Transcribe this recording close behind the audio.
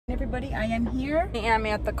Everybody, I am here. I am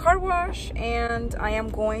at the car wash and I am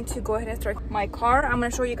going to go ahead and start my car. I'm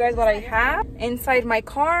going to show you guys what I have inside my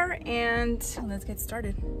car and let's get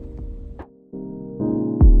started.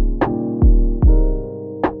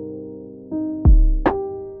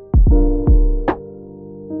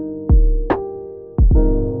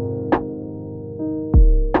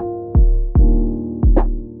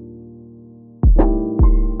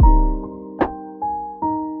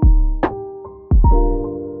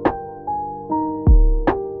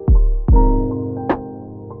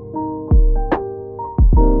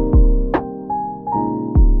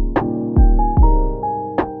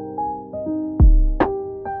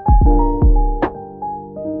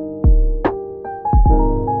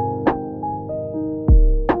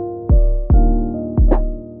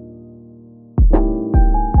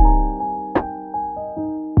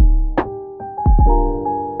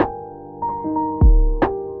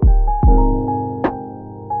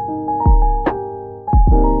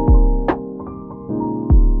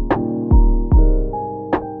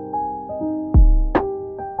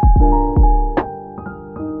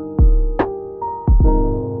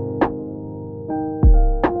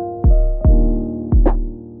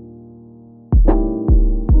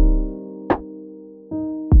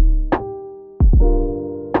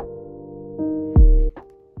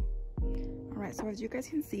 So as you guys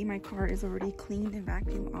can see, my car is already cleaned and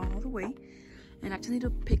vacuumed all the way, and I just need to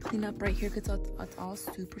clean up right here because it's all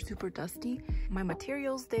super dusty. My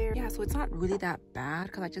materials there, yeah, so it's not really that bad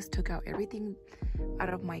because I just took out everything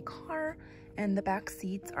out of my car, and the back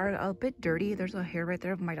seats are a bit dirty. There's a hair right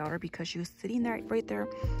there of my daughter because she was sitting there right there,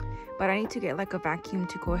 but I need to get like a vacuum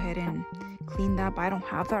to go ahead and clean that, but I don't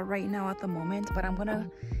have that right now at the moment. But I'm gonna,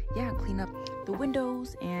 yeah, clean up the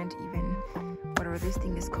windows and even whatever this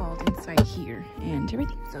thing is called inside here and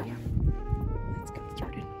everything. So yeah, let's get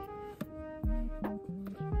started.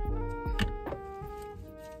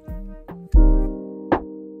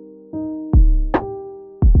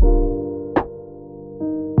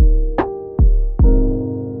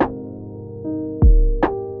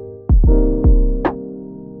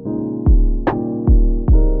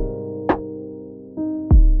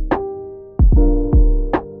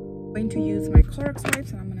 I'm going to use my Clorox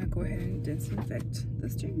wipes and I'm going to go ahead and disinfect the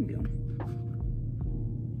steering wheel.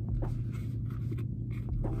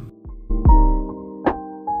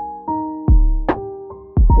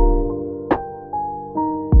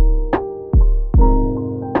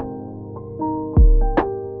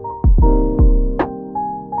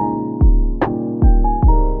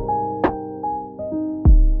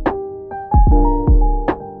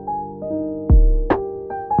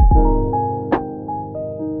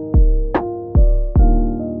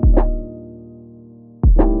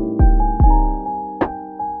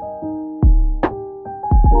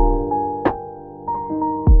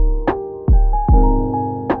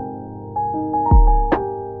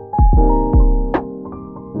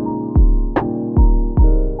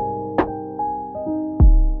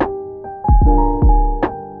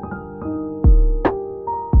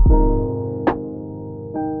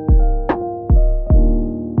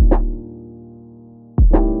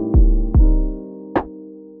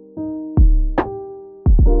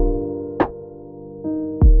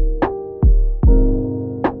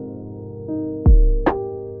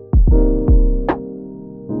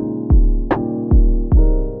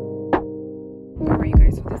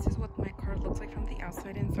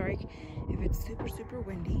 And sorry if it's super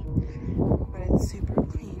windy, but it's super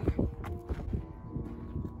clean.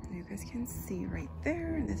 You guys can see right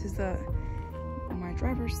there, and this is my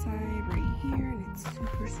driver's side right here, and it's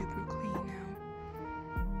super clean now,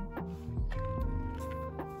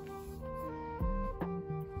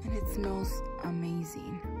 and it smells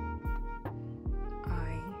amazing.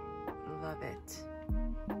 I love it.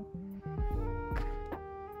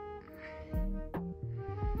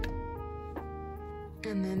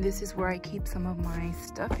 And then this is where I keep some of my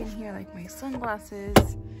stuff in here, like my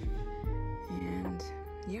sunglasses. And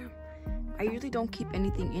yeah, I usually don't keep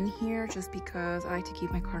anything in here just because I like to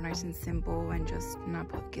keep my car nice and simple and just not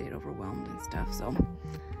get it overwhelmed and stuff. So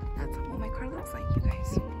that's what my car looks like, you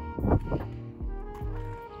guys.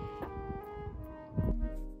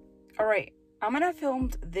 All right, I'm gonna film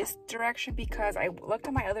this direction because I looked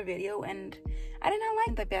at my other video and I did not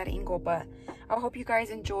like the bad angle, but I hope you guys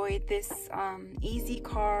enjoyed this easy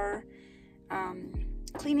car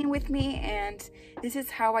cleaning with me. And this is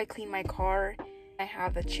how I clean my car. I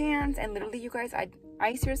have the chance, and literally, you guys,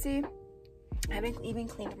 I seriously haven't even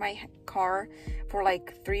cleaned my car for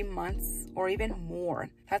like 3 months or even more.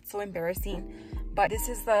 That's so embarrassing. But this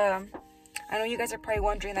is the I know you guys are probably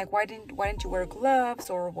wondering, like, why didn't you wear gloves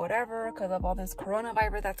or whatever because of all this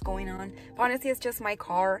coronavirus that's going on. But honestly, it's just my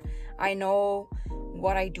car. I know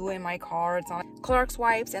what I do in my car. It's on Clorox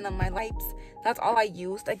wipes and then my lights. That's all I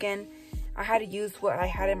used. Again, I had to use what I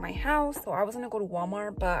had in my house, so I was gonna go to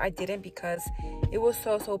Walmart, but I didn't because it was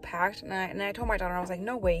so packed. And I told my daughter, I was like,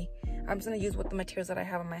 no way, I'm just gonna use what the materials that I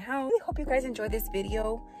have in my house. I really hope you guys enjoyed this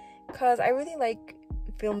video because I really like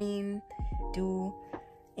filming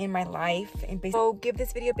in my life, and so give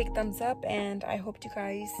this video a big thumbs up, and I hope you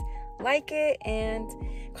guys like it, and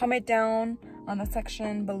comment down on the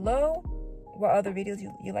section below what other videos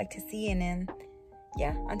you like to see. And then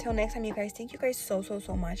yeah, until next time, you guys, thank you guys so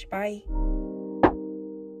much. Bye.